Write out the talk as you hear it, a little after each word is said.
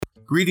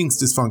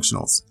Greetings,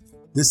 Dysfunctionals.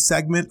 This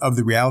segment of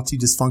the Reality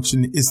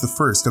Dysfunction is the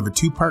first of a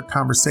two-part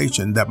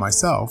conversation that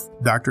myself,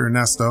 Dr.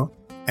 Ernesto,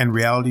 and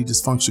Reality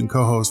Dysfunction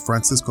co-host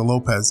Francisco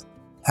Lopez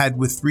had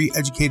with three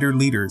educator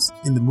leaders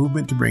in the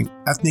movement to bring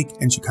ethnic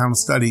and Xicano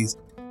studies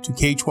to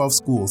K12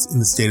 schools in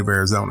the state of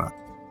Arizona.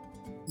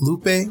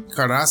 Lupe,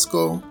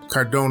 Carrasco,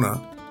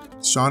 Cardona,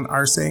 Sean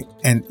Arce,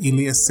 and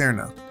Elias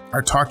Serna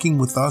are talking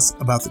with us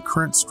about the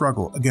current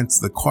struggle against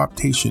the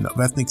co-optation of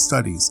ethnic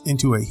studies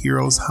into a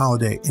heroes,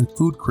 holiday, and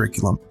food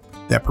curriculum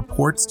that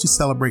purports to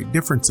celebrate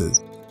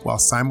differences while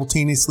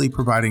simultaneously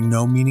providing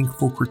no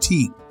meaningful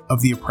critique of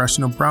the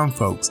oppression of brown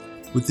folks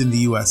within the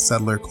U.S.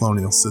 settler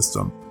colonial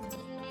system.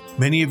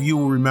 Many of you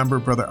will remember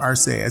Brother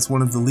Arce as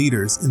one of the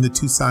leaders in the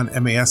Tucson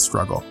MAS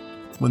struggle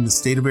when the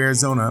state of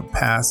Arizona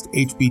passed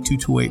HB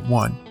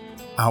 2281,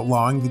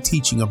 outlawing the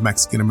teaching of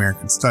Mexican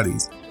American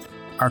studies.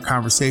 Our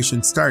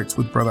conversation starts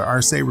with Brother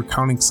Arce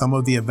recounting some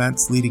of the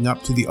events leading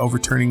up to the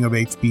overturning of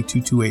HB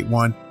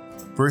 2281,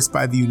 first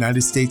by the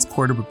United States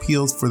Court of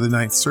Appeals for the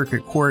Ninth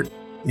Circuit Court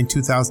in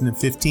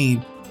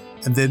 2015,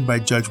 and then by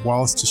Judge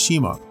Wallace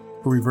Tashima,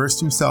 who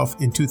reversed himself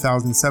in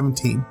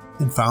 2017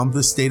 and found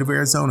the state of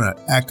Arizona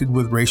acted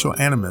with racial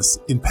animus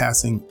in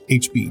passing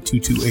HB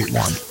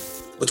 2281.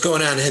 What's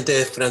going on,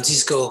 gente?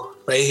 Francisco,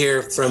 right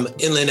here from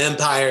Inland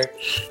Empire,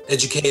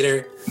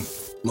 educator,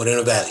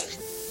 Moreno Valley.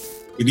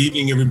 Good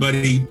evening,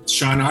 everybody.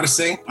 Sean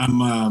Arce.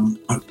 I'm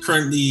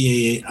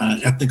currently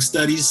a ethnic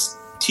studies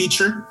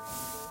teacher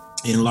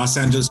in Los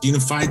Angeles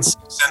Unified,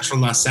 Central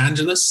Los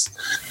Angeles.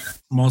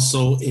 I'm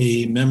also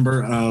a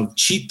member of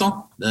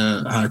CHITO,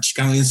 the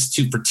Chicano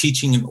Institute for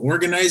Teaching and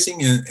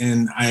Organizing,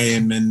 and I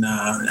am in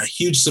a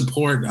huge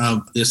support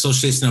of the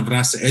Association of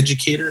Raza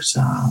Educators,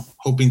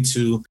 hoping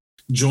to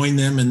join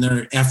them in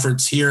their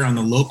efforts here on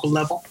the local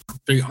level.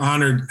 Very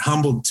honored,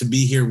 humbled to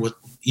be here with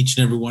each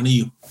and every one of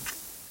you.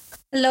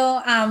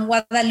 Hello, I'm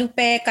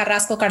Guadalupe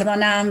Carrasco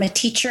Cardona. I'm a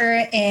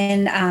teacher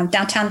in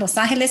downtown Los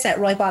Angeles at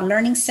Roybal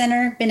Learning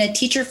Center. Been a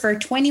teacher for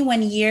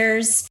 21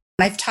 years.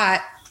 I've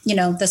taught,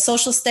 the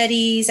social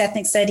studies,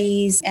 ethnic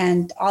studies,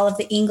 and all of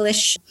the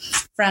English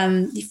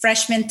from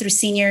freshmen through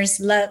seniors.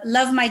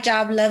 Love my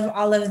job, love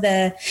all of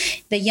the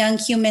young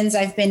humans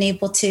I've been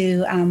able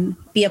to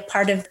be a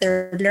part of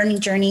their learning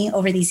journey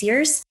over these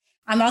years.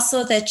 I'm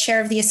also the chair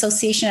of the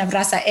Association of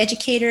Raza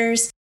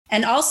Educators.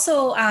 And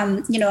also,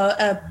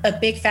 a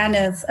big fan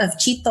of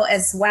CHITO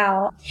as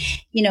well.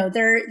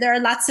 There are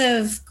lots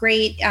of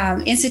great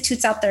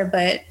institutes out there,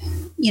 but,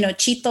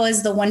 CHITO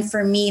is the one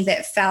for me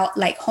that felt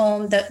like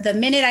home. The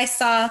minute I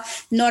saw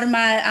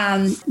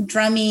Norma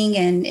drumming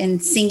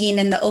and singing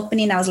in the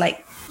opening, I was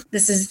like,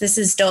 this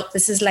is dope.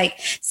 This is like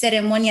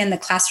ceremonia in the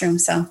classroom.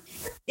 So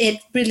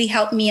it really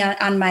helped me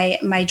on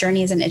my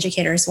journey as an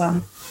educator as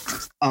well.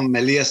 I'm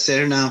Elias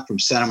Serna from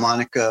Santa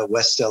Monica,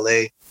 West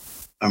LA.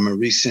 I'm a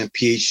recent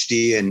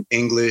PhD in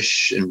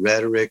English and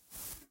rhetoric,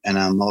 and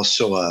I'm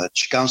also a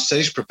Xicano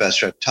Studies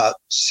professor. I've taught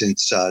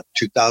since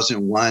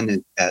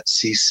 2001 at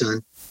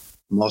CSUN.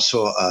 I'm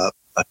also a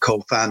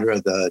co-founder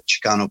of the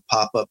Chicano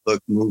pop-up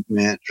book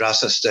movement,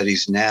 Raza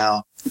Studies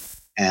Now,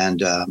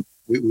 and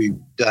we've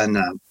done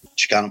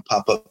Chicano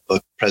pop-up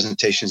book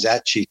presentations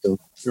at CHITO.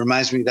 It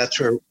reminds me that's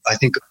where I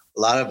think a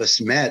lot of us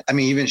met. I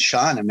mean, even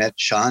Sean. I met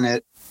Sean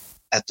at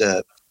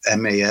the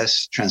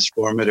MAS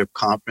transformative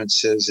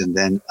conferences, and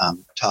then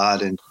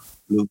Todd and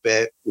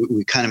Lupe,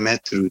 we kind of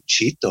met through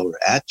CHITO or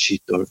at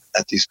CHITO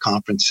at these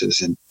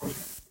conferences. And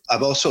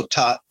I've also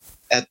taught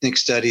ethnic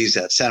studies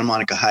at Santa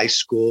Monica High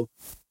School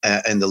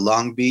and the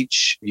Long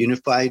Beach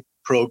Unified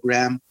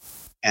program.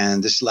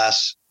 And this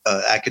last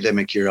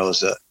academic year, I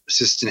was an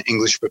assistant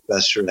English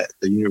professor at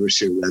the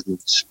University of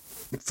Redlands.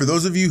 For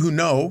those of you who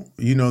know,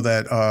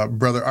 that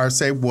Brother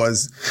Arce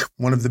was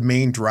one of the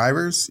main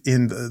drivers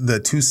in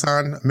the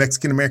Tucson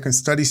Mexican American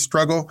Studies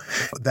struggle.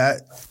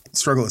 That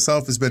struggle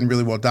itself has been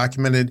really well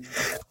documented.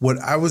 What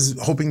I was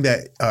hoping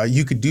that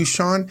you could do,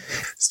 Sean,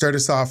 start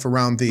us off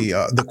around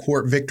the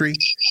court victory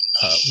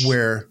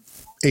where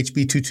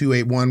HB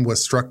 2281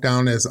 was struck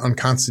down as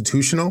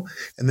unconstitutional,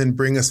 and then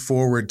bring us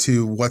forward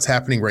to what's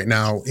happening right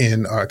now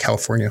in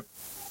California.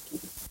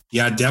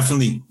 Yeah,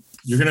 definitely.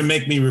 You're going to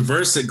make me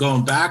reverse it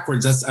going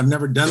backwards. I've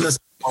never done this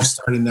before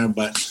starting there,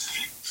 but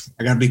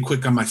I got to be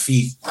quick on my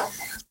feet.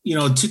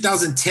 In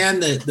 2010,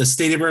 the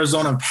state of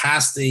Arizona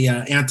passed the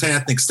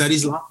anti-ethnic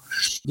studies law.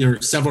 There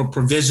are several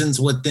provisions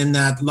within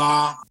that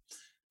law.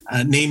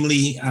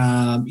 Namely,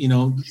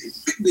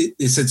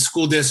 it said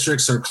school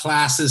districts or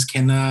classes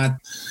cannot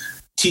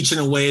teach in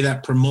a way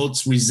that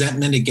promotes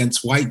resentment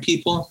against white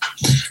people,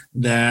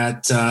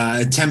 that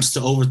attempts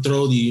to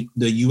overthrow the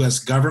U.S.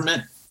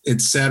 government,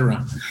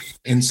 etc.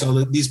 And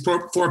so these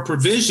four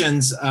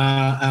provisions,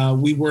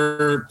 we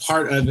were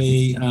part of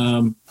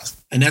an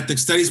ethnic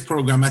studies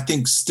program. I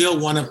think still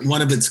one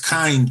of its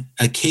kind,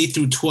 a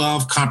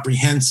K-12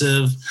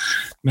 comprehensive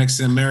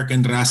Mexican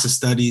American Raza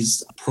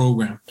Studies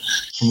program,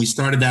 and we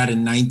started that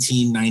in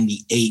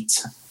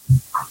 1998.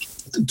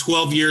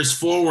 12 years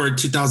forward,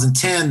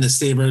 2010, the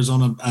state of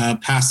Arizona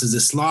passes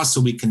this law, so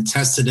we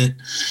contested it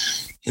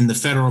in the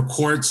federal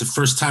courts. The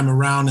first time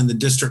around in the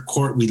district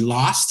court, we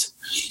lost.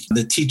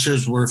 The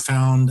teachers were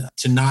found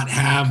to not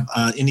have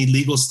any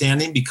legal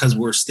standing because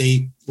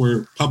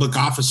we're public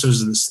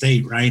officers of the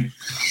state, right?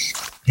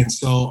 And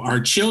so our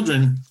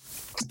children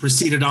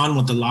proceeded on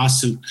with the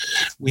lawsuit.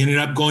 We ended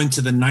up going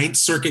to the Ninth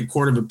Circuit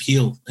Court of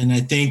Appeal. And I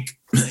think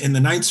in the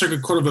Ninth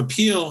Circuit Court of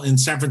Appeal in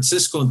San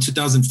Francisco in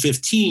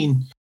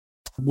 2015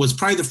 was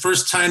probably the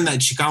first time that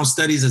Xicano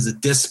Studies as a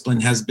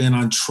discipline has been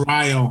on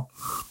trial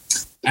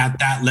at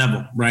that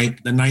level, right?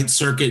 The Ninth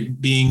Circuit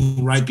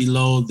being right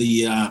below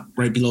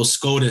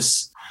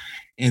SCOTUS.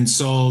 And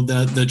so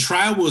the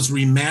trial was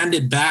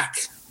remanded back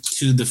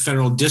to the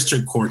federal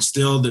district court,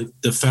 still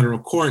the federal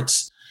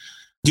courts,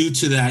 due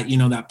to that,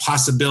 that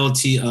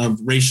possibility of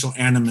racial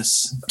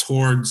animus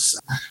towards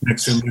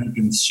Mexican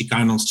Americans,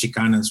 Chicanos,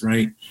 Chicanas,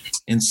 right?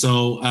 And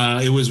so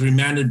it was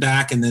remanded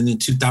back. And then in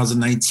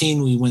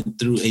 2019, we went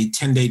through a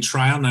 10-day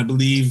trial. And I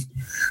believe,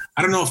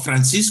 I don't know if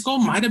Francisco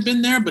might have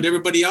been there, but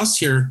everybody else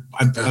here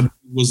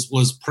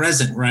was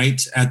present,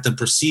 right, at the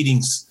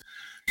proceedings.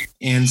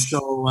 And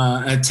so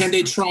a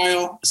 10-day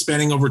trial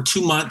spanning over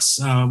 2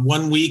 months,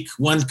 1 week,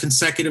 one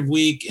consecutive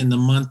week in the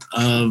month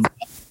of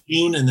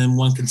June, and then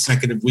one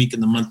consecutive week in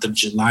the month of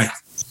July.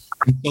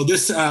 So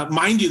this,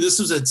 mind you, this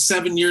was a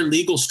 7-year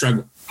legal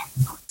struggle.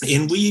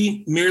 And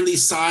we merely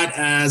saw it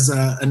as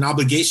an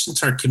obligation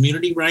to our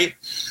community, right?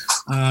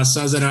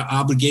 Saw as an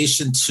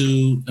obligation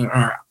to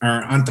our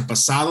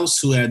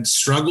antepasados who had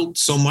struggled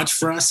so much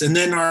for us. And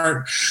then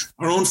our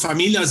own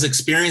familia's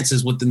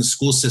experiences within the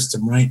school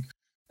system, right?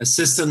 A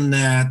system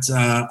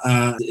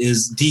that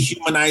is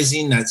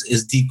dehumanizing, that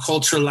is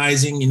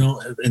deculturalizing.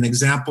 An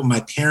example, my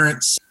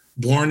parents,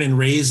 born and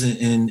raised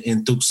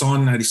in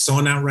Tucson,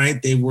 Arizona, right?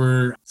 They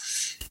were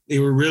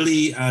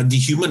really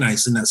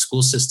dehumanized in that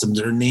school system.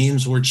 Their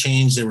names were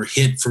changed. They were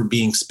hit for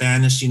being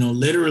Spanish,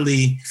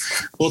 literally,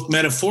 both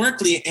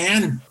metaphorically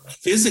and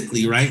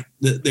physically, right?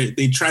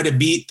 They try to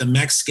beat the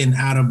Mexican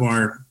out of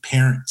our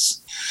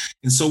parents.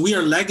 And so we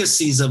are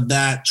legacies of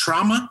that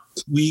trauma.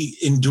 We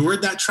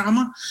endured that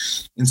trauma.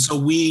 And so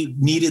we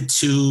needed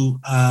to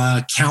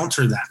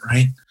counter that,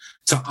 right?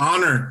 To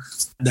honor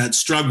that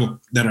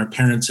struggle that our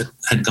parents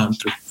had gone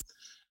through.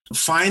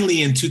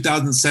 Finally, in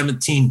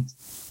 2017,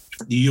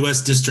 the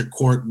U.S. District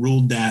Court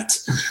ruled that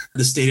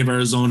the state of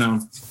Arizona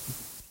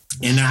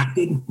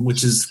enacted,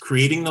 which is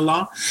creating the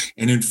law,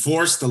 and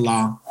enforced the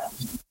law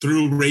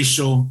through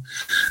racial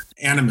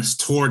animus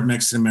toward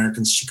Mexican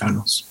Americans,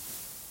 Chicanos.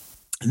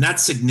 And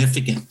that's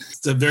significant.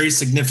 It's a very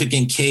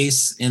significant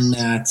case in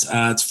that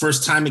it's the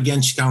first time,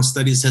 again, Xicano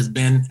Studies has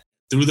been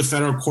through the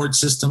federal court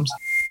systems.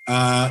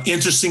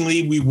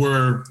 Interestingly, we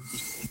were,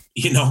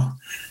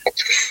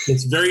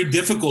 it's very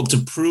difficult to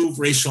prove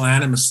racial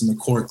animus in the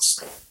courts.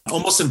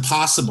 Almost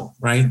impossible,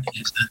 right,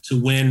 to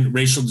win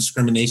racial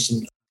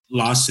discrimination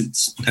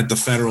lawsuits at the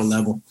federal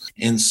level.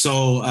 And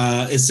so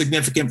it's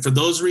significant for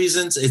those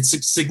reasons. It's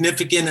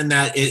significant in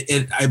that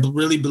I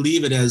really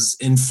believe it has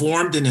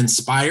informed and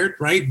inspired,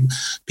 right?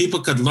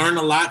 People could learn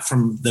a lot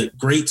from the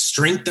great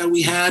strength that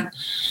we had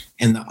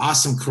and the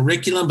awesome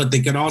curriculum, but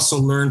they could also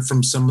learn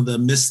from some of the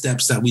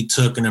missteps that we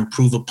took and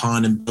improve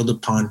upon and build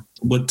upon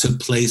what took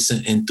place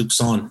in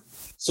Tucson.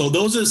 So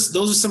those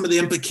are some of the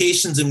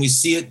implications, and we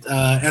see it,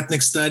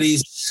 ethnic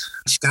studies,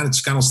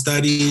 Xicano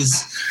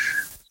Studies,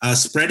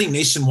 spreading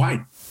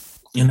nationwide.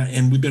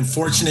 And we've been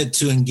fortunate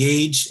to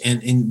engage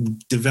and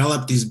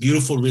develop these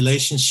beautiful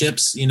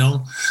relationships,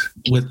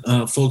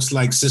 with folks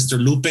like Sister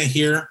Lupe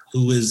here,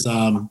 who is,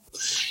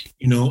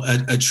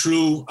 a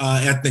true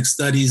ethnic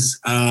studies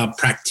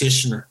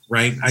practitioner,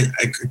 right? I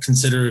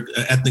consider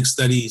ethnic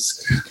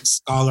studies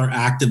scholar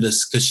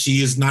activist because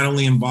she is not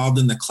only involved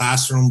in the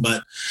classroom,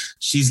 but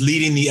she's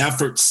leading the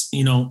efforts,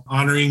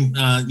 honoring,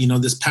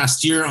 this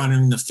past year,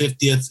 honoring the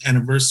 50th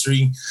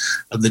anniversary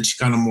of the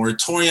Chicano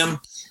moratorium,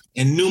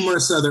 and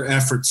numerous other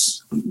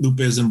efforts Lupe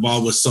is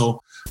involved with.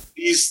 So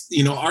these,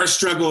 our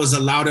struggle has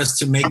allowed us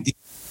to make these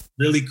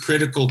really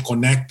critical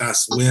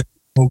conectas with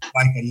folks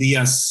like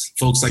Elias,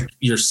 folks like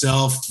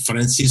yourself,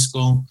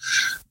 Francisco,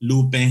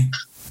 Lupe.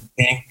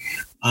 Okay.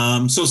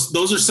 So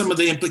those are some of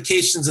the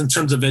implications in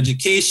terms of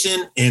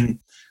education and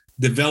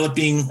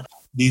developing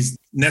these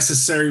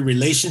necessary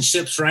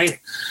relationships, right?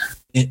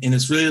 And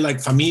it's really like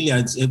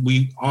familia.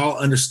 We all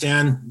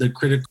understand the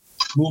critical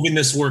moving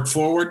this work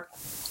forward.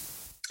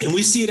 And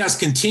we see it as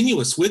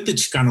continuous with the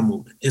Chicano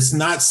movement. It's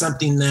not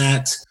something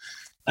that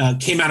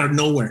came out of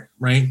nowhere,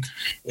 right?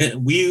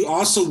 We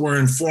also were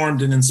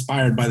informed and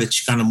inspired by the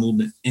Chicano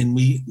movement, and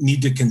we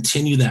need to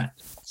continue that.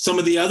 Some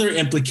of the other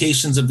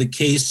implications of the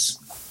case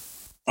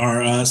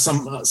are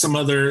some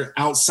other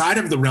outside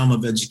of the realm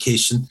of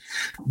education.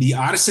 The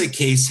Arce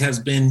case has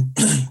been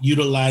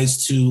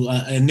utilized to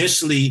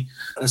initially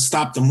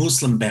stop the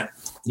Muslim ban.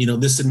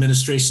 This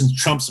administration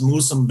trumps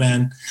Muslim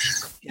ban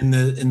in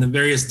the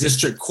various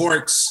district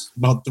courts,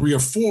 about 3 or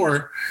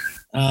 4.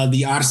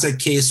 The Arce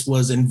case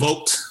was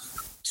invoked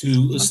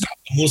to stop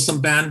the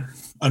Muslim ban.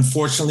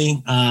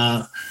 Unfortunately,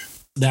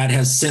 that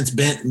has since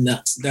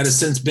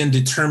been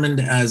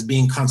determined as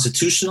being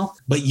constitutional.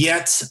 But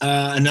yet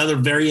another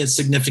very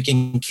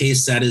significant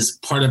case that is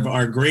part of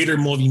our greater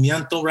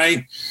movimiento,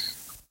 right?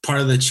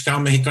 Part of the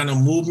Chicano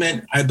Mexicano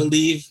movement, I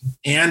believe,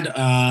 and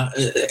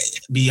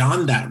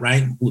beyond that,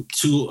 right?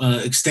 To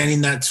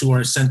extending that to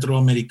our Centro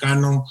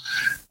Americano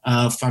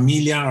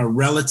familia, our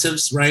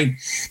relatives, right?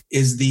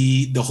 Is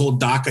the whole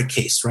DACA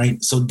case,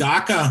 right? So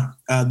DACA,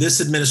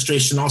 this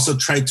administration also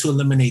tried to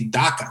eliminate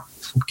DACA,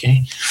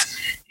 okay?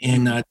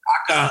 And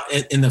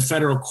DACA in the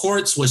federal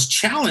courts was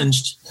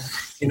challenged,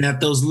 and at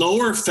those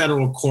lower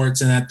federal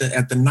courts and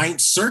at the Ninth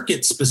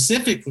Circuit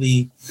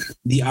specifically,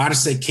 the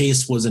Arce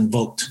case was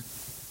invoked.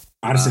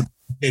 Arce,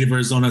 state of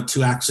Arizona,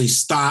 to actually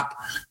stop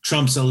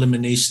Trump's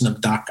elimination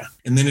of DACA.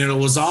 And then it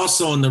was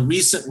also in the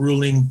recent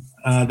ruling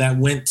that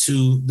went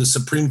to the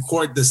Supreme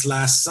Court this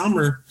last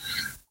summer,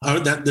 or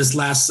this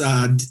last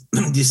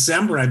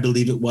December, I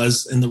believe it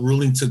was, and the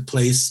ruling took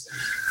place.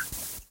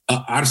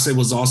 Arce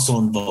was also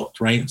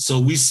invoked, right? So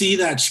we see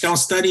that Xicano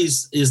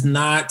Studies is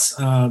not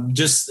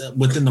just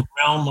within the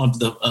realm of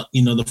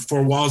the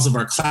four walls of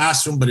our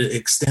classroom, but it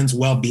extends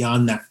well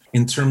beyond that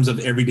in terms of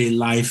everyday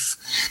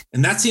life.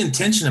 And that's the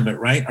intention of it,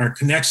 right? Our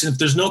connection. If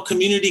there's no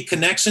community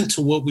connection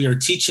to what we are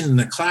teaching in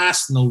the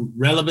class, no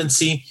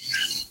relevancy,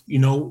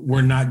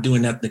 we're not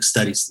doing ethnic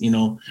studies.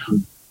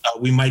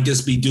 We might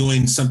just be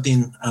doing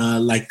something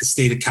like the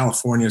state of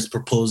California is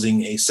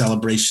proposing, a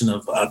celebration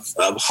of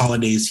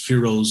holidays,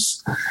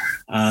 heroes,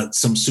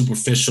 some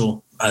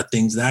superficial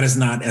things. That is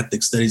not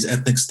ethnic studies.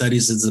 Ethnic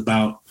studies is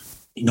about,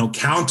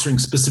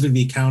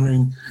 specifically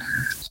countering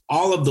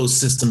all of those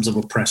systems of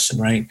oppression,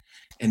 right?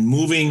 And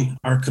moving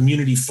our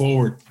community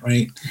forward,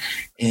 right?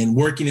 And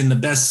working in the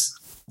best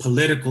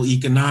political,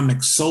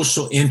 economic,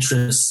 social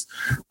interests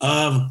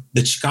of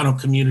the Chicano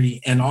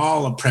community and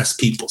all oppressed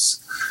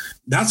peoples.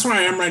 That's where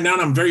I am right now.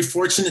 And I'm very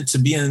fortunate to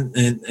be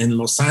in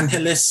Los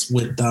Angeles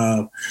with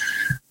a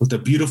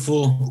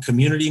beautiful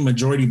community,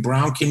 majority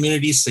brown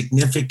community,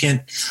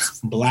 significant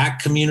Black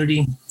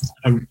community,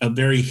 a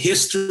very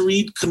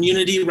historied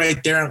community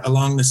right there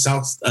along the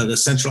the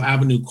Central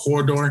Avenue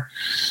corridor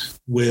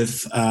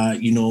with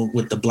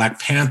the Black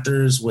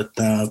Panthers, with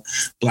the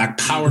Black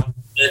Power movement,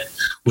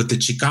 with the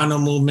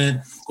Chicano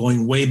movement,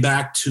 going way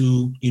back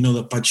to,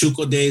 the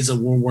Pachuco days of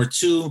World War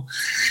II,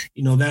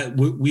 that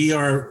we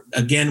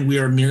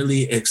are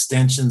merely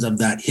extensions of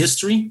that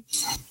history.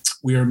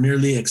 We are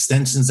merely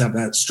extensions of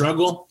that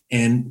struggle,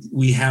 and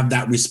we have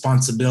that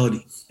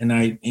responsibility. And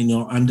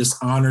I'm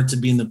just honored to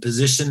be in the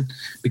position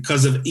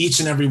because of each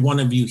and every one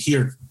of you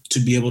here to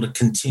be able to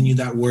continue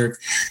that work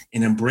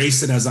and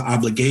embrace it as an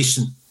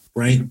obligation,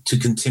 right? To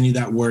continue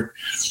that work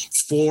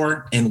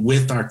for and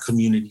with our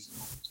community.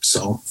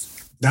 So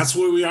that's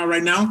where we are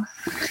right now.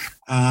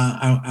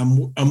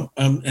 I'm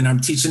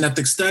teaching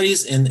ethnic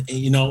studies, and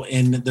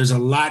there's a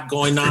lot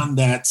going on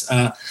that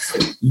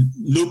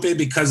Lupe,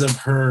 because of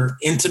her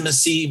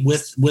intimacy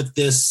with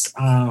this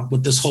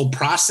whole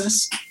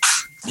process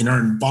and her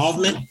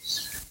involvement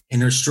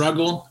and her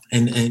struggle,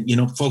 and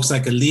folks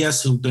like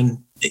Elias who've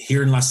been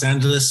here in Los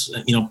Angeles,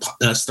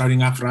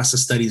 starting off Raza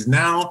Studies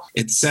now,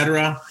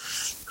 etc.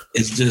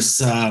 It's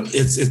just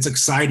it's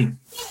exciting.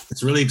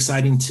 It's really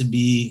exciting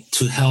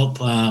to help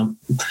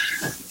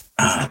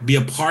be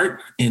a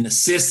part and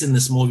assist in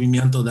this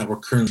movimiento that we're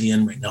currently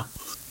in right now.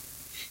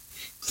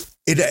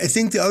 I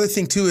think the other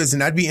thing too is,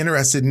 and I'd be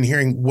interested in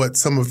hearing what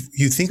some of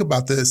you think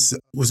about this,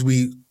 was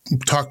we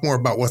talk more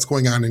about what's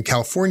going on in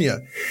California.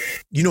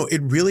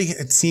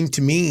 It seemed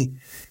to me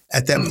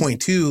at that point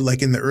too,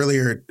 like in the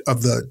earlier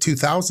of the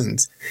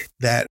 2000s,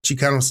 that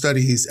Xicano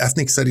Studies,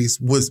 ethnic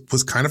studies was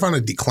kind of on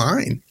a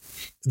decline,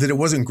 that it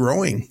wasn't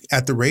growing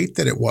at the rate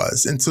that it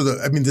was. And so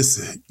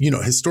this,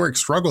 historic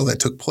struggle that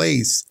took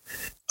place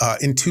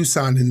in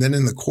Tucson and then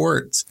in the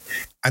courts,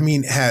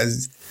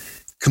 has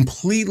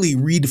completely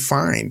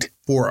redefined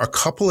for a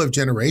couple of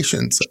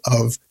generations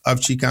of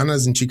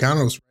Chicanas and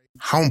Chicanos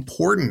how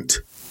important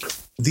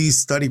these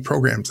study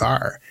programs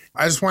are.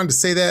 I just wanted to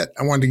say that.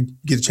 I wanted to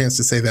get a chance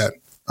to say that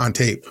on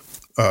tape.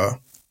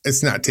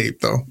 It's not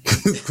tape though,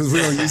 because we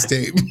don't use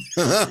tape.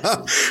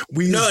 I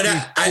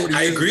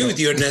agree with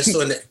you, Ernesto,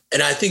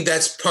 and I think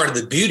that's part of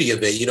the beauty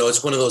of it.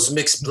 It's one of those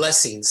mixed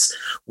blessings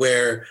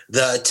where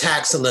the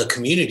attacks on the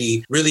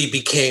community really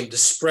became the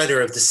spreader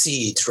of the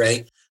seeds,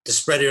 right? The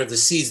spreader of the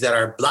seeds that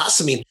are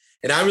blossoming.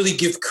 And I really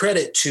give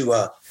credit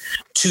to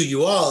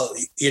you all,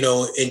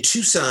 in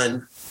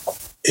Tucson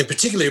in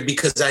particular,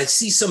 because I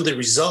see some of the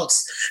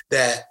results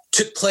that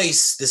took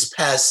place this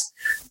past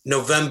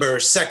November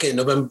 2nd,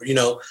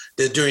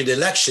 during the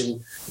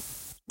election,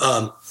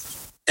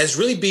 as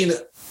really being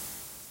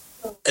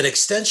an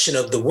extension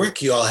of the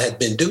work you all had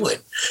been doing.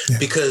 Yeah.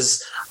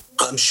 Because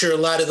I'm sure a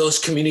lot of those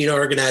community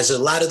organizers,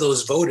 a lot of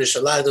those voters,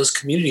 a lot of those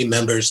community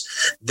members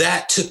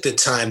that took the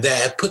time, that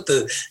have put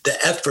the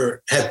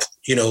effort, have,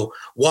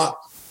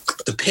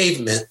 walked the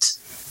pavement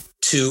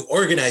to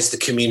organize the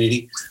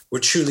community, were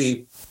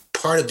truly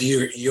part of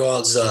your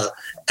all's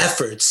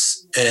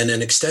efforts and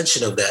an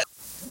extension of that.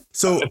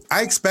 So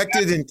I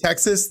expected in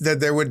Texas that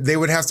they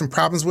would have some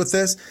problems with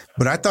this,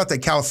 but I thought that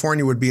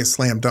California would be a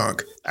slam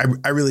dunk.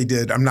 I really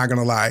did. I'm not going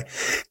to lie.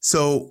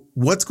 So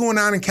what's going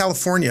on in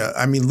California?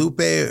 I mean,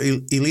 Lupe,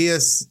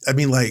 Elias, I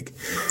mean, like,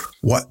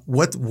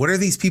 what are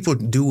these people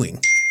doing?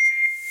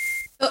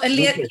 So,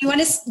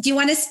 Elias, do you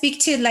want to speak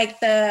to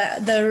like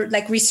the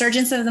like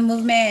resurgence of the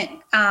movement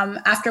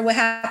after what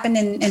happened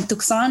in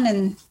Tucson,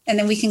 and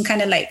then we can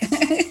kind of like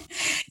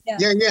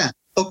yeah.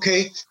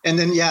 Okay. And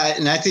then,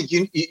 and I think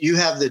you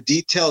have the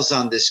details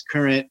on this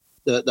current,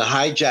 the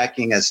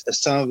hijacking, as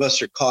some of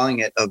us are calling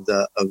it, of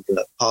the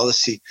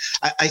policy.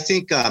 I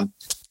think I'll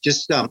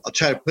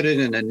try to put it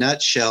in a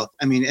nutshell.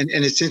 I mean, and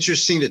it's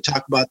interesting to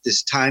talk about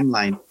this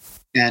timeline.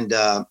 And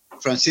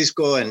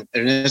Francisco and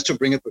Ernesto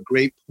bring up a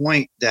great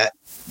point that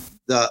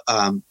the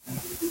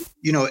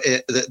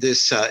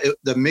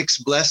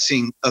mixed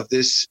blessing of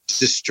this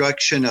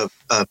destruction of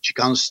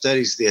Xicano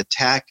Studies, the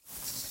attack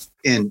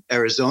in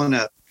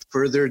Arizona,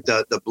 furthered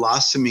the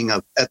blossoming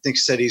of ethnic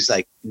studies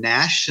like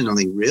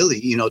nationally,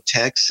 really,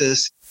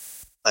 Texas,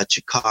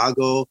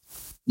 Chicago,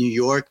 New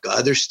York,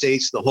 other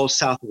states, the whole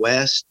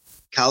Southwest,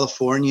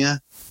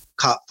 California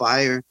caught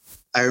fire.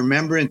 I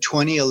remember in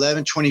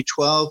 2011,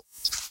 2012,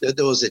 that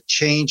there was a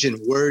change in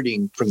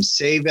wording from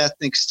Save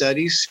Ethnic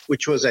Studies,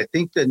 which was, I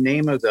think, the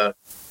name of the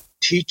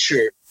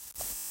teacher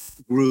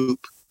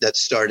group that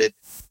started,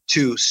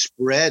 to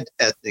Spread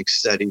Ethnic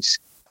Studies.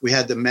 We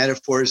had the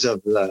metaphors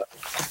of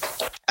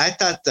I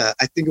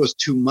think it was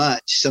too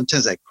much.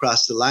 Sometimes I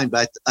crossed the line,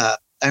 but I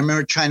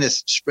remember trying to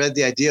spread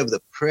the idea of the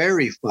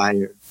prairie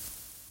fire,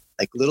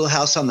 like Little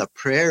House on the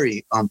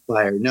Prairie on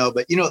fire. No,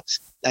 but the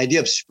idea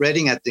of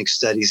spreading ethnic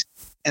studies.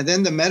 And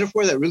then the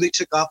metaphor that really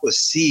took off was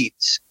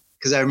seeds.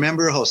 Because I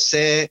remember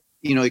Jose,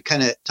 he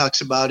kind of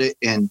talks about it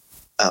in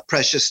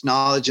Precious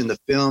Knowledge in the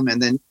film.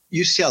 And then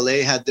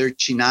UCLA had their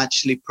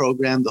Chinachli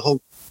program, the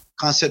whole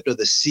concept of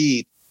the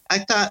seed. I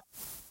thought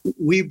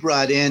we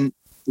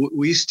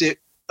used to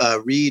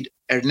read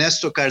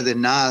Ernesto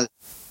Cardenal,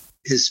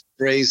 his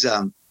phrase,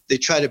 they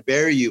try to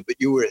bury you, but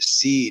you were a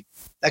seed.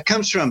 That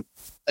comes from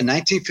a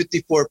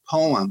 1954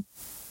 poem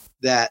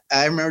that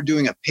I remember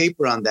doing a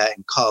paper on that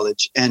in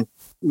college. And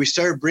we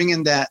started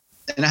bringing that,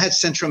 and I had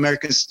Central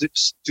American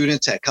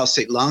students at Cal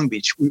State Long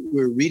Beach. We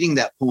were reading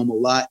that poem a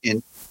lot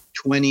in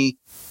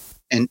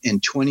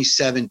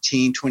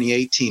 2017,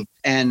 2018.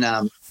 And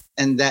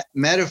that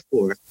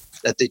metaphor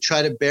that they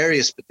try to bury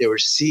us, but they were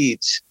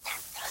seeds,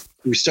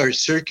 we started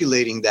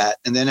circulating that.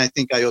 And then I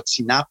think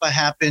Ayotzinapa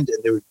happened,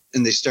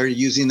 and they started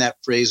using that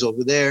phrase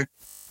over there.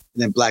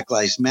 And then Black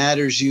Lives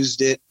Matters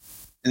used it.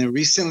 And then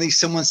recently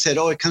someone said,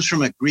 it comes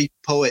from a Greek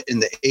poet in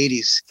the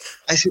 80s.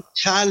 I said,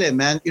 chale,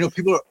 man,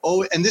 people are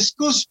always, and this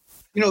goes,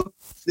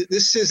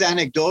 this is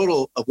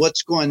anecdotal of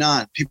what's going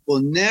on. People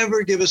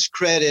never give us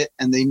credit,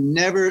 and they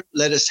never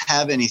let us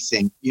have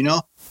anything.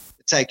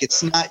 It's like,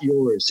 it's not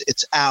yours,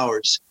 it's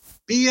ours.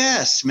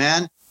 BS,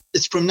 man.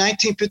 It's from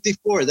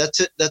 1954.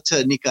 That's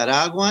a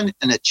Nicaraguan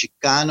and a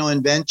Chicano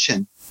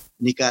invention.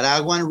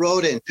 Nicaraguan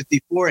wrote it in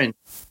 54. And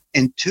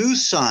in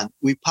Tucson,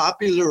 we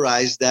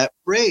popularized that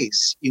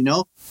phrase,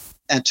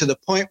 and to the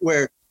point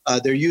where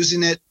they're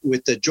using it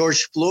with the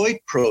George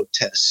Floyd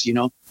protests,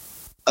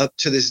 up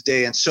to this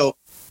day. And so,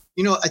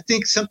 I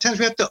think sometimes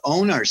we have to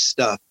own our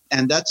stuff.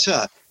 And that's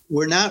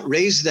we're not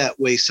raised that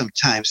way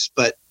sometimes,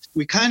 but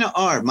we kind of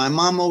are. My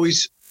mom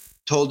always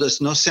told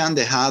us, no sean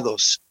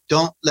dejados.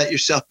 Don't let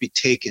yourself be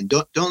taken.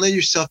 Don't let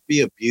yourself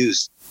be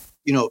abused.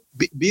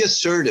 Be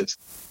assertive.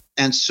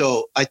 And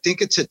so I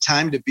think it's a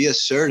time to be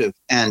assertive.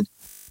 And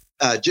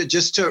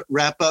just to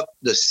wrap up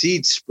the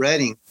seed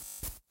spreading,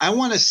 I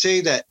want to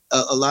say that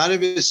a lot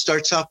of it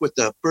starts off with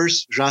the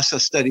first Raza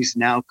Studies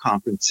Now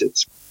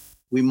conferences.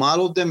 We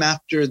modeled them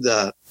after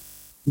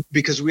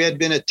because we had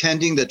been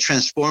attending the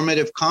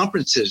transformative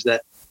conferences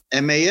that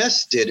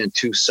MAS did in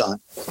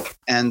Tucson.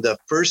 And the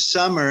first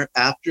summer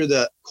after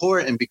the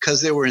court, and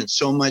because they were in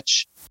so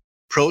much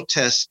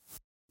protest,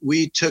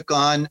 we took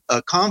on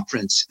a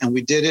conference, and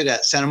we did it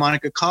at Santa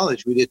Monica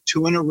College. We did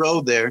 2 in a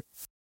row there.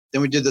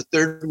 Then we did the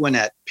third one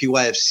at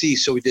PYFC.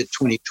 So we did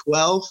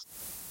 2012,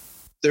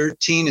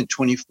 13, and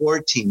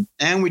 2014.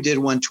 And we did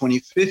one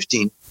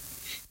 2015.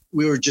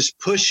 We were just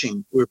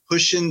pushing. We were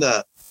pushing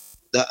the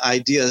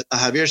idea.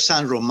 Javier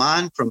San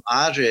Roman from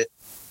Arre,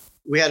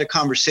 we had a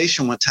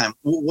conversation one time.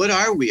 What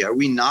are we? Are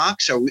we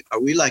Knox? Are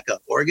we like a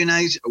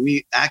organized? Are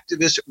we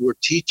activists? We're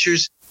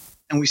teachers.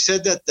 And we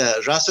said that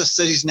the Raza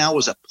Studies Now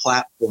was a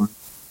platform.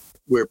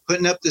 We're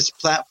putting up this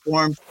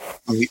platform,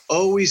 and we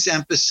always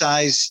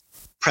emphasize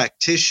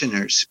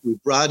practitioners. We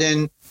brought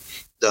in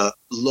the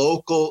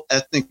local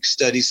ethnic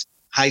studies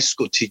high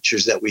school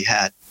teachers that we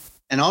had.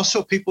 And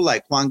also people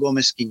like Juan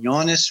Gomez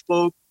Quiñones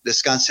spoke,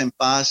 Descansa en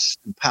Paz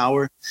and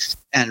Power,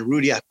 and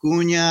Rudy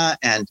Acuña,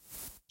 and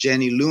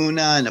Jenny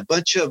Luna, and a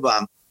bunch of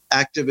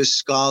activist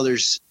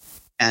scholars.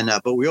 And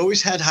but we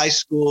always had high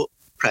school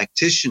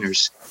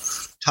practitioners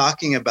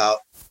talking about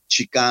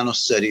Chicano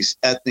studies,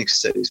 ethnic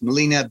studies.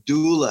 Melina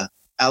Abdullah,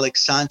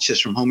 Alex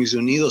Sanchez from Homies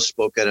Unidos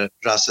spoke at a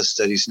Raza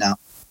Studies Now.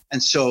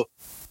 And so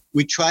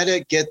we try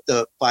to get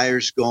the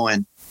fires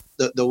going.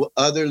 The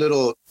other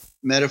little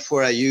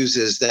metaphor I use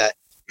is that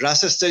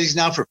Raza Studies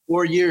now for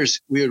 4 years,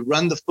 we would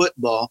run the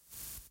football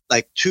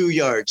like 2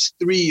 yards,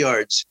 3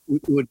 yards. We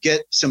would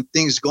get some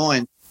things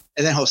going.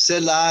 And then Jose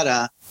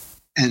Lara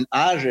and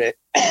Arre,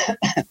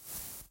 I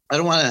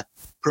don't want to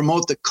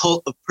promote the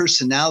cult of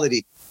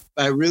personality,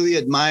 but I really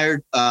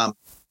admired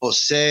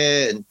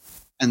Jose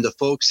and the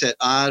folks at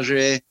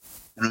Arre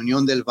and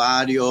Unión del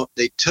Barrio.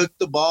 They took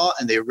the ball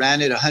and they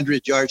ran it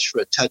 100 yards for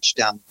a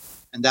touchdown.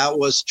 And that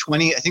was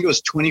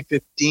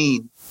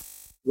 2015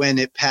 when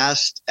it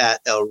passed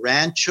at El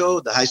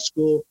Rancho, the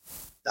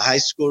high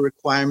school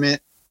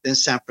requirement. Then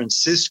San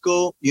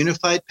Francisco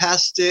Unified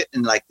passed it,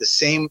 and like the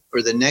same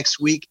or the next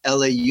week,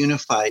 LA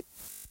Unified.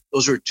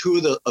 Those were two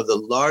of the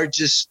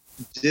largest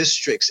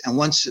districts. And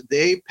once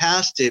they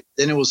passed it,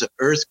 then it was an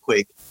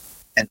earthquake,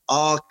 and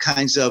all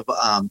kinds of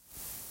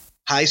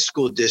high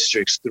school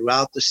districts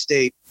throughout the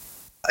state.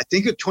 I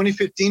think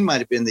 2015 might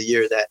have been the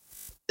year that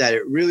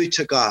it really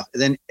took off.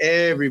 And then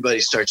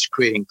everybody starts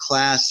creating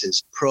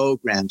classes,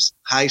 programs,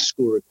 high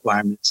school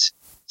requirements.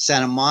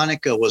 Santa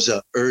Monica was an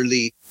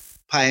early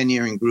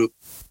pioneering group.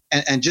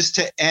 And just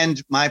to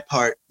end my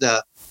part,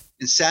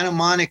 in Santa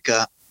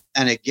Monica,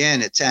 and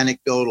again, it's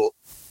anecdotal,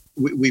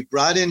 we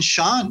brought in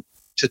Sean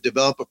to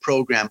develop a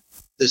program.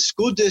 The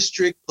school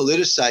district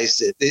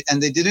politicized it,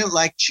 and they didn't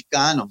like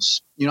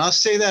Chicanos. I'll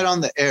say that on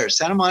the air.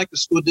 Santa Monica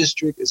School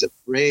District is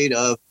afraid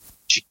of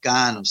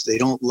Chicanos. They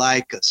don't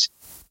like us.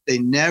 They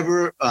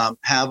never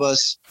have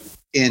us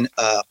in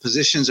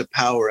positions of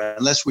power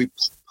unless we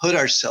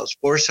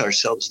force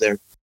ourselves there.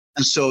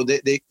 And so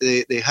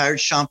they hired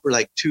Sean for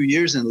like 2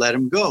 years and let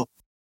him go.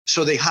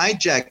 So they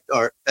hijacked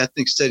our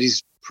ethnic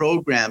studies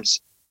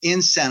programs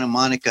in Santa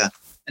Monica.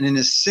 And in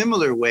a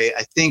similar way,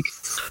 I think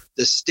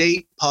the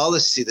state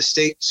policy, the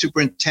state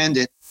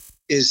superintendent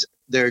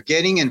they're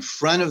getting in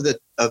front of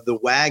the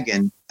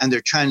wagon, and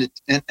they're trying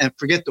to, and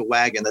forget the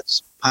wagon,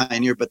 that's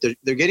pioneer, but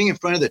they're getting in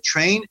front of the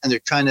train and they're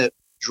trying to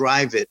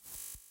drive it.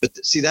 But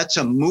see, that's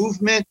a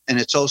movement, and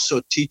it's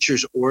also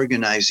teachers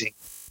organizing.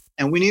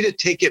 And we need to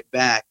take it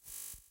back.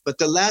 But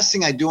the last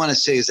thing I do want to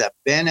say is that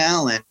Ben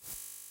Allen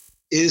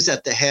is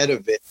at the head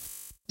of it.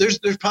 There's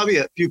probably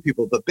a few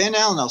people, but Ben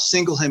Allen, I'll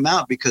single him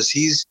out because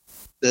he's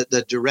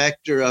the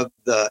director of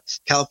the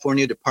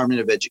California Department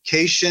of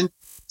Education.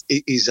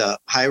 He's a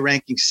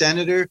high-ranking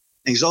senator, and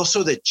he's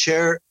also the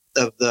chair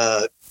of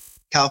the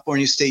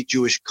California State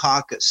Jewish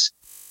Caucus.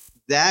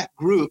 That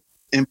group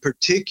in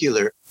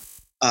particular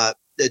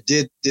that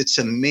did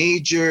some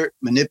major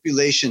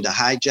manipulation to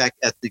hijack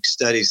ethnic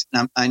studies.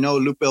 And I know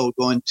Lupe will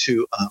go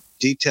into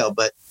detail,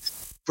 but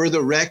for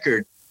the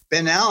record,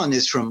 Ben Allen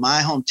is from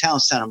my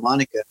hometown, Santa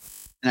Monica.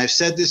 And I've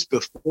said this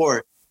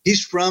before,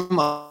 he's from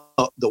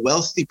the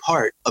wealthy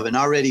part of an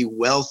already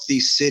wealthy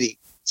city.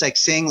 It's like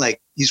saying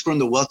he's from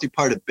the wealthy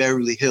part of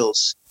Beverly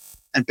Hills.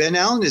 And Ben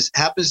Allen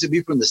happens to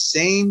be from the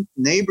same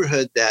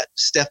neighborhood that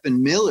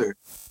Stephen Miller,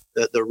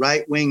 the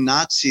right-wing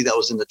Nazi that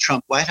was in the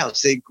Trump White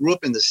House. They grew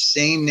up in the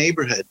same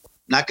neighborhood.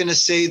 Not going to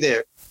say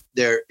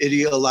they're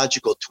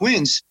ideological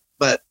twins,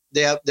 but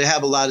they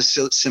have a lot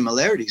of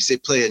similarities. They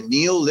play a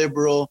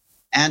neoliberal,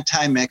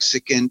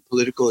 anti-Mexican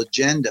political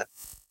agenda.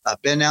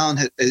 Ben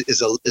Allen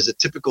is a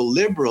typical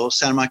liberal,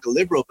 Santa Monica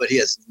liberal, but he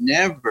has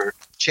never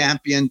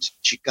championed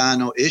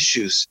Chicano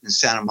issues in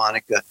Santa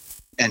Monica.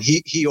 And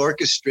he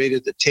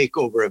orchestrated the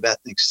takeover of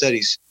ethnic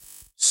studies.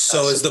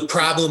 So is the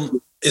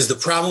problem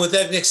with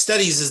ethnic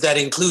studies is that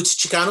includes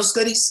Xicano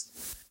studies?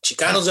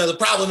 Chicanos are the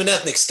problem in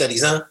ethnic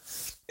studies, huh?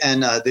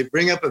 And they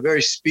bring up a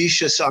very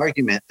specious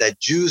argument that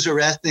Jews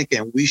are ethnic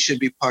and we should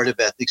be part of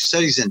ethnic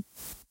studies. And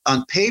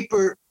on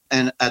paper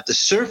and at the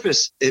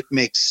surface, it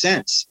makes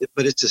sense,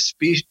 but it's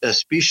a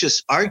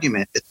specious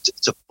argument.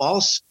 It's a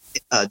false,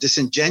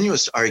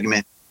 disingenuous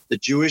argument. The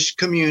Jewish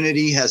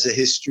community has a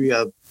history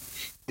of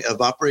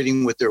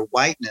operating with their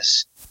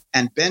whiteness.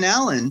 And Ben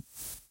Allen,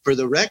 for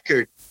the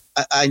record,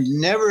 I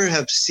never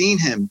have seen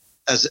him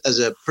as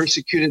a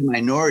persecuted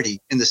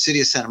minority in the city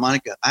of Santa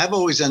Monica. I've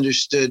always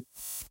understood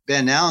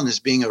Ben Allen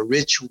as being a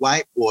rich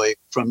white boy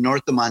from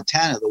north of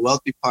Montana, the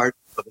wealthy part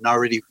of an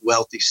already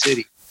wealthy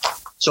city.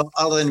 So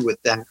I'll end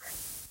with that.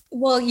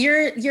 Well,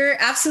 you're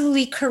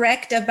absolutely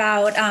correct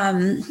about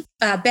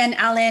Ben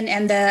Allen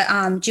and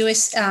the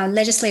Jewish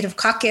Legislative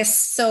Caucus.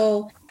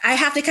 So I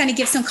have to kind of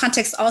give some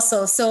context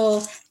also.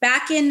 So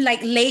back in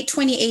late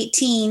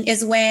 2018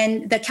 is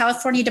when the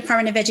California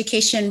Department of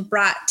Education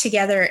brought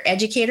together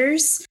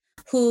educators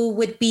who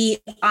would be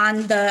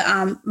on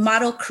the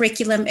Model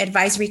Curriculum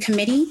Advisory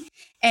Committee.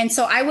 And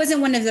so I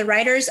wasn't one of the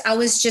writers. I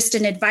was just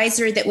an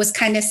advisor that was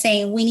kind of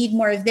saying, we need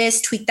more of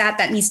this, tweak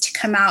that needs to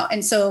come out.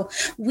 And so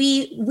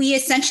we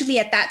essentially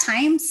at that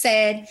time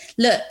said,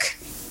 look,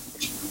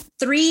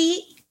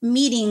 3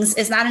 meetings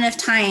is not enough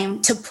time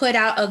to put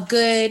out a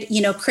good,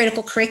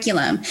 critical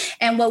curriculum.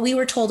 And what we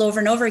were told over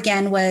and over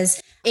again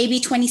was AB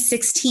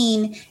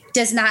 2016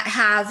 does not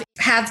have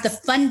the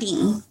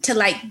funding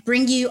to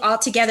bring you all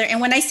together.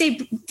 And when I say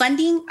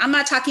funding, I'm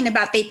not talking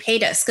about they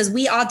paid us, because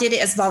we all did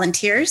it as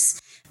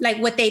volunteers. like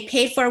what they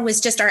paid for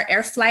was just our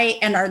air flight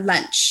and our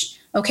lunch.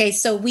 Okay,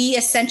 so we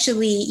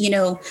essentially,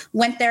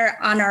 went there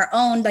on our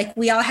own. Like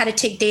we all had to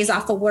take days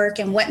off of work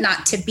and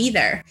whatnot to be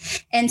there.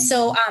 And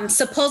so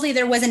supposedly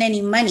there wasn't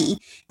any money.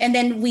 And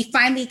then we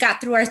finally got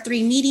through our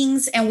 3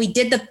 meetings and we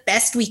did the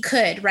best we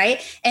could,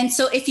 right? And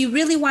so if you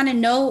really want to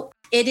know,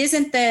 it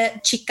isn't the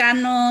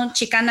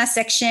Chicana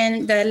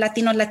section, the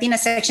Latina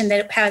section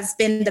that has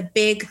been the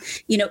big,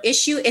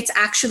 issue. It's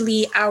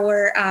actually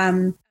our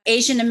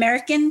Asian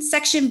American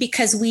section,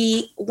 because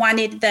we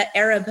wanted the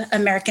Arab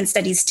American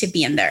studies to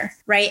be in there,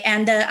 right?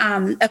 And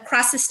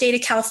across the state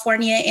of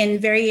California in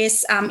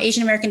various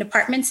Asian American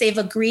departments, they've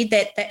agreed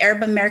that the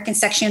Arab American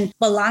section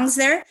belongs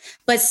there.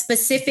 But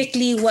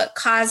specifically what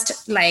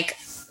caused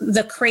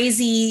the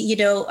crazy,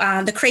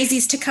 the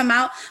crazies to come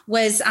out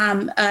was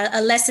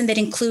a lesson that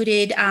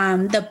included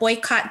the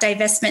boycott,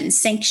 divestment, and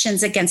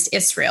sanctions against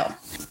Israel.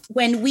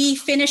 When we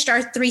finished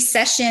our 3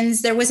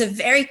 sessions, there was a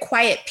very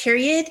quiet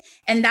period.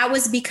 And that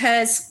was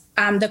because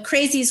the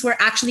crazies were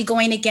actually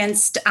going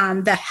against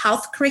the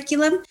health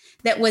curriculum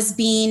that was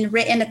being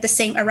written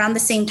around the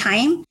same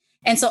time.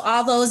 And so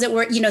all those that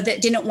were,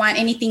 that didn't want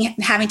anything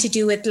having to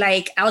do with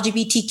like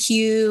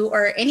LGBTQ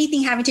or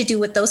anything having to do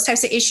with those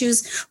types of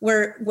issues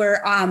were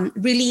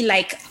really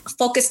like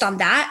focused on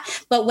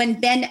that. But when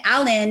Ben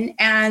Allen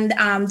and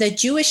the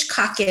Jewish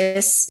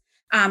caucus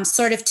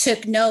sort of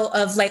took note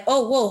of like,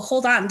 oh, whoa,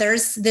 hold on,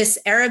 there's this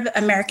Arab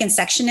American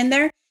section in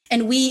there.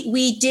 And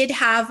we did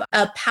have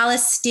a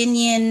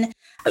Palestinian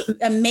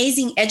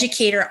amazing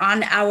educator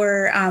on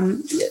our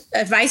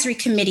advisory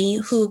committee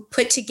who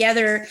put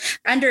together,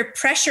 under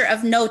pressure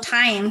of no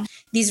time,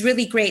 these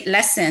really great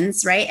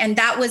lessons, right? And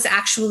that was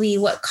actually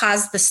what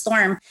caused the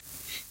storm.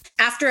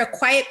 After a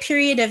quiet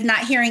period of not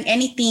hearing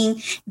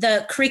anything,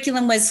 the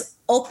curriculum was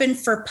open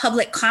for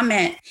public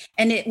comment.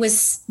 And it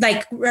was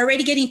like, we're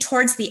already getting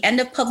towards the end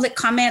of public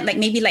comment, like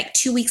maybe like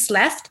 2 weeks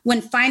left, when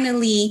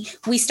finally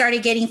we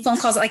started getting phone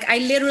calls. Like I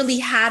literally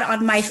had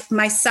on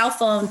my cell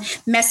phone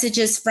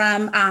messages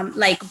from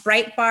like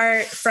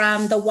Breitbart,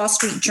 from the Wall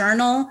Street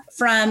Journal,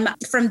 from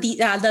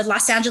the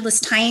Los Angeles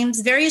Times,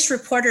 various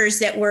reporters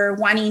that were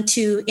wanting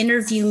to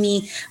interview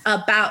me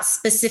about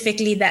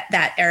specifically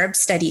that Arab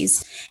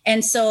studies.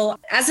 And so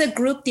as a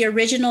group, the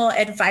original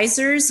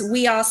advisors,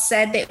 we all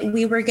said that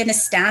we were going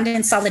to stand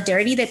in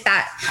solidarity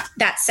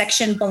that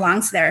section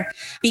belongs there,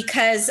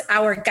 because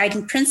our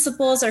guiding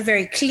principles are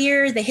very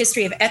clear. The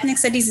history of ethnic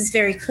studies is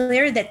very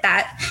clear that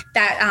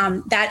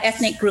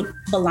ethnic group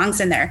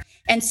belongs in there.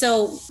 And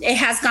so it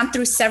has gone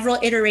through several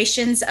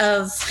iterations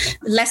of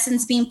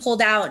lessons being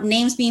pulled out,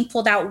 names being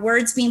pulled out,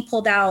 words being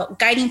pulled out,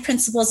 guiding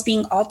principles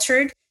being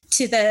altered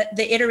to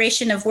the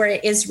iteration of where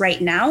it is right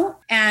now.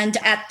 And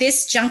at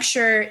this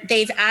juncture,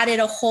 they've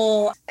added a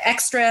whole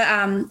extra,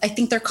 I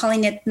think they're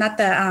calling it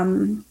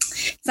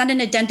it's not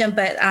an addendum,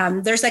 but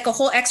there's like a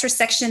whole extra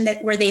section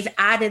where they've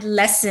added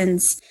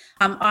lessons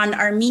on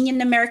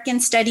Armenian American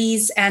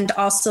studies and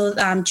also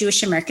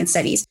Jewish American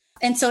studies.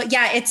 And so,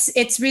 yeah,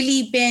 it's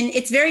really been,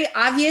 it's very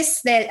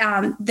obvious that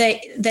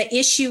the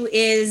issue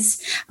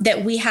is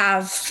that we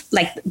have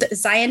like the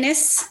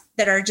Zionists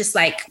that are just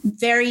like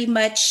very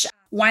much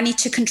wanting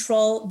to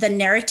control the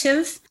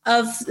narrative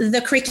of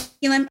the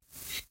curriculum.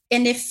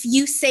 And if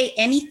you say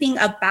anything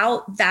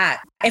about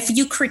that, if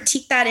you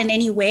critique that in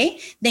any way,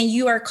 then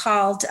you are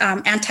called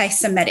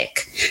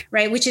anti-Semitic,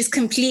 right? Which is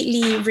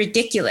completely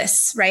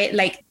ridiculous, right?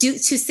 Like to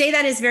say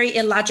that is very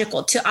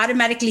illogical. To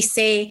automatically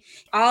say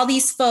all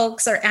these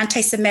folks are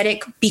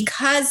anti-Semitic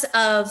because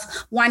of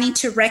wanting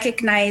to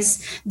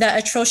recognize the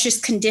atrocious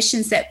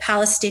conditions that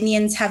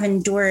Palestinians have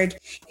endured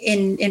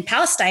in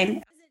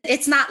Palestine.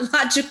 It's not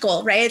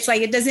logical, right? It's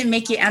like, it doesn't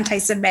make you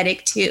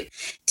anti-Semitic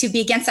to be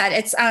against that.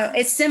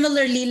 It's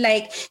similarly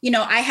like,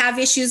 I have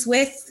issues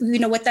with,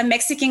 what the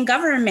Mexican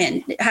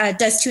government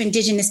does to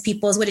indigenous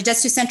peoples, what it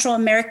does to Central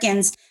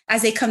Americans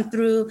as they come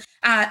through.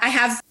 I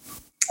have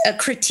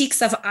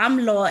critiques of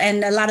AMLO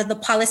and a lot of the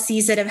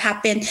policies that have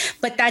happened,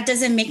 but that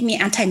doesn't make me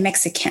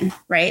anti-Mexican,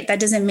 right? That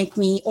doesn't make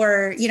me,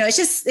 or, it's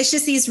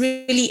just these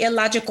really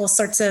illogical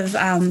sorts of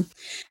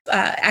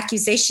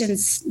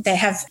accusations that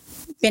have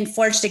been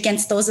forged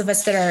against those of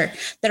us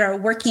that are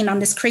working on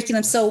this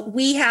curriculum. So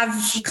we have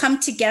come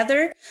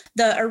together,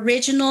 the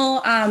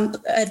original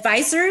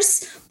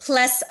advisors,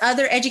 plus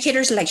other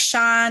educators like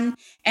Sean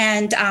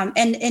and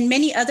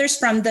many others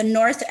from the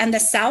North and the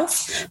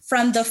South,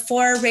 from the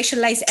 4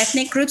 racialized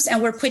ethnic groups,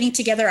 and we're putting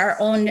together our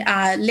own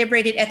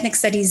liberated ethnic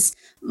studies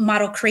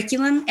model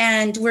curriculum.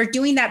 And we're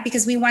doing that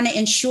because we want to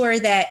ensure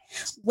that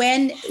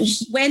when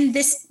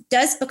this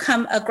does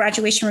become a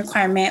graduation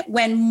requirement,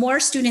 when more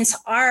students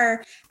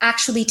are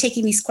actually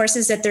taking these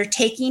courses, that they're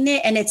taking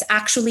it, and it's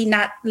actually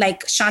not,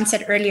 like Sean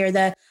said earlier,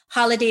 the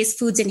holidays,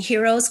 foods, and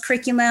heroes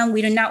curriculum.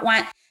 We do not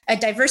want a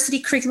diversity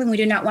curriculum. We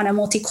do not want a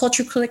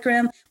multicultural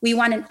curriculum. We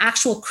want an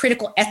actual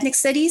critical ethnic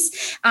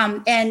studies.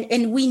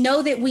 And we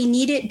know that we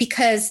need it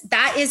because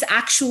that is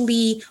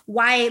actually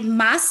why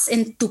MAS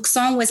in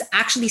Tucson was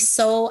actually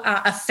so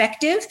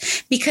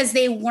effective, because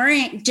they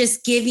weren't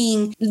just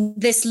giving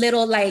this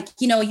little like,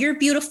 you're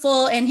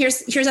beautiful and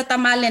here's a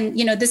tamal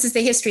and, this is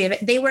the history of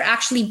it. They were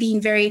actually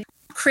being very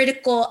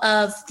critical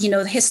of,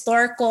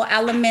 historical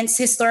elements,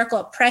 historical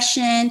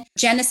oppression,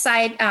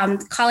 genocide,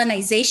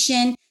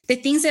 colonization, the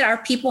things that our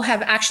people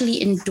have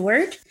actually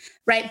endured,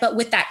 right? But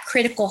with that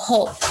critical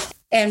hope.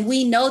 And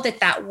we know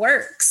that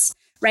works,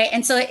 right?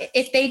 And so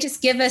if they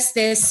just give us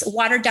this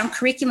watered down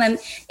curriculum,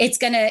 it's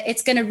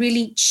gonna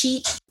really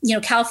cheat,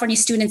 California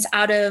students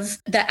out of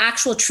the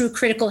actual true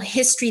critical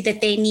history that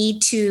they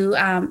need to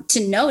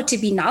know, to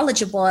be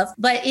knowledgeable of.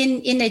 But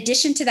in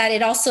addition to that,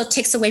 it also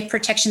takes away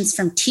protections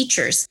from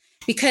teachers.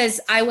 Because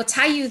I will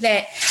tell you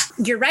that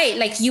you're right.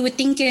 Like you would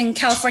think in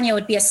California it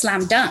would be a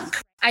slam dunk.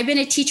 I've been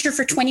a teacher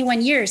for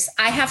 21 years.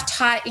 I have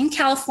taught in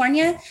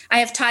California, I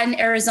have taught in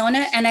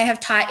Arizona, and I have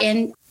taught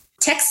in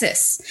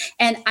Texas.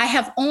 And I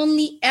have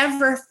only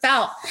ever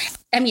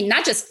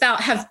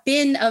have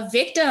been a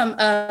victim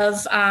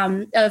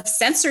of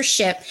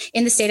censorship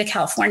in the state of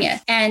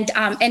California. And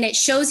it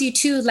shows you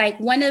too, like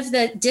one of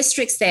the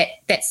districts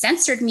that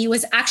censored me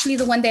was actually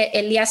the one that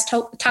Elias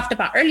talked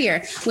about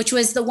earlier, which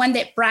was the one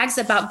that brags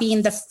about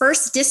being the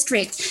first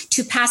district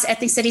to pass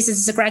ethnic studies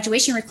as a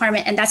graduation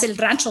requirement. And that's El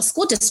Rancho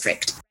School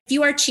District. If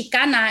you are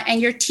Chicana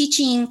and you're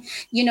teaching,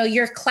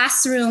 your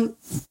classroom,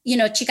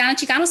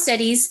 Xicano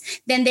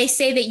Studies, then they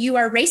say that you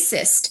are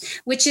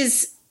racist, which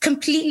is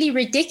completely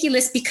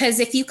ridiculous, because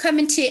if you come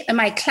into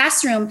my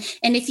classroom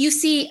and if you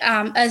see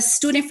a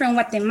student from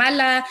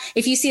Guatemala,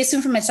 if you see a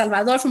student from El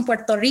Salvador, from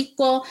Puerto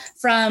Rico,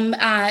 from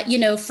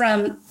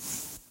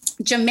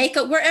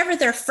Jamaica, wherever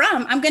they're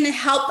from, I'm going to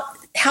help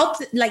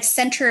like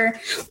center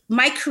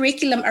my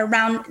curriculum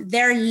around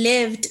their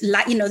lived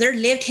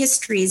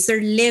histories,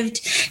 their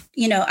lived,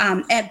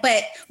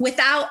 but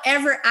without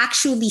ever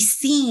actually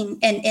seeing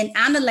and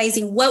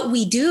analyzing what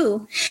we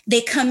do, they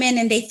come in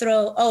and they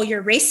throw, oh,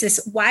 you're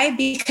racist. Why?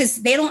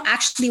 Because they don't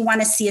actually want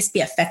to see us be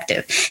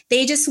effective.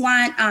 They just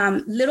want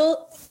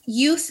little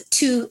youth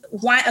to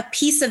want a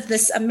piece of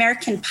this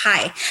American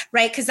pie,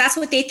 right? Because that's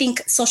what they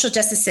think social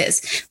justice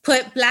is.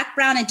 Put Black,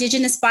 Brown,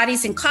 Indigenous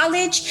bodies in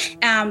college,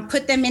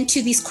 put them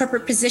into these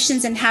corporate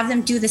positions and have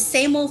them do the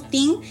same old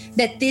thing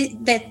that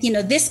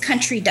this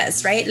country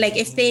does, right? Like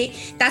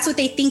that's what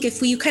they think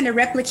if you kind of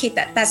replicate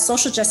that's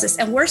social justice.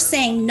 And we're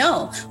saying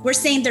no. We're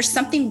saying there's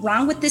something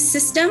wrong with this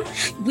system.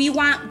 We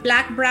want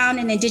Black, Brown,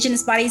 and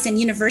Indigenous bodies and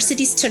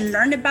universities to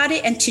learn about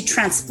it and to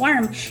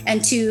transform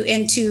and to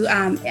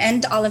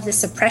end all of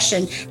this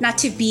oppression, not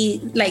to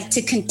be like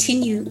to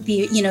continue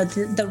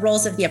the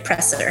roles of the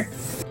oppressor.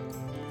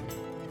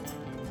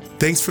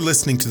 Thanks for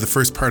listening to the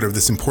first part of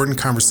this important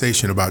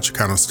conversation about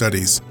Xicano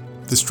Studies.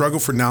 The struggle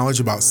for knowledge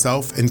about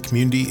self and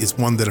community is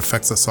one that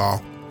affects us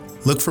all.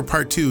 Look for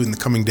part 2 in the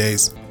coming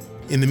days.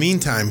 In the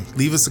meantime,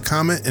 leave us a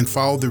comment and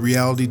follow the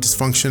Reality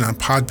Dysfunction on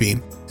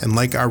Podbean and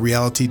like our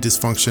Reality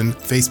Dysfunction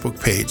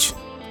Facebook page.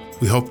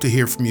 We hope to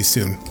hear from you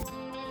soon.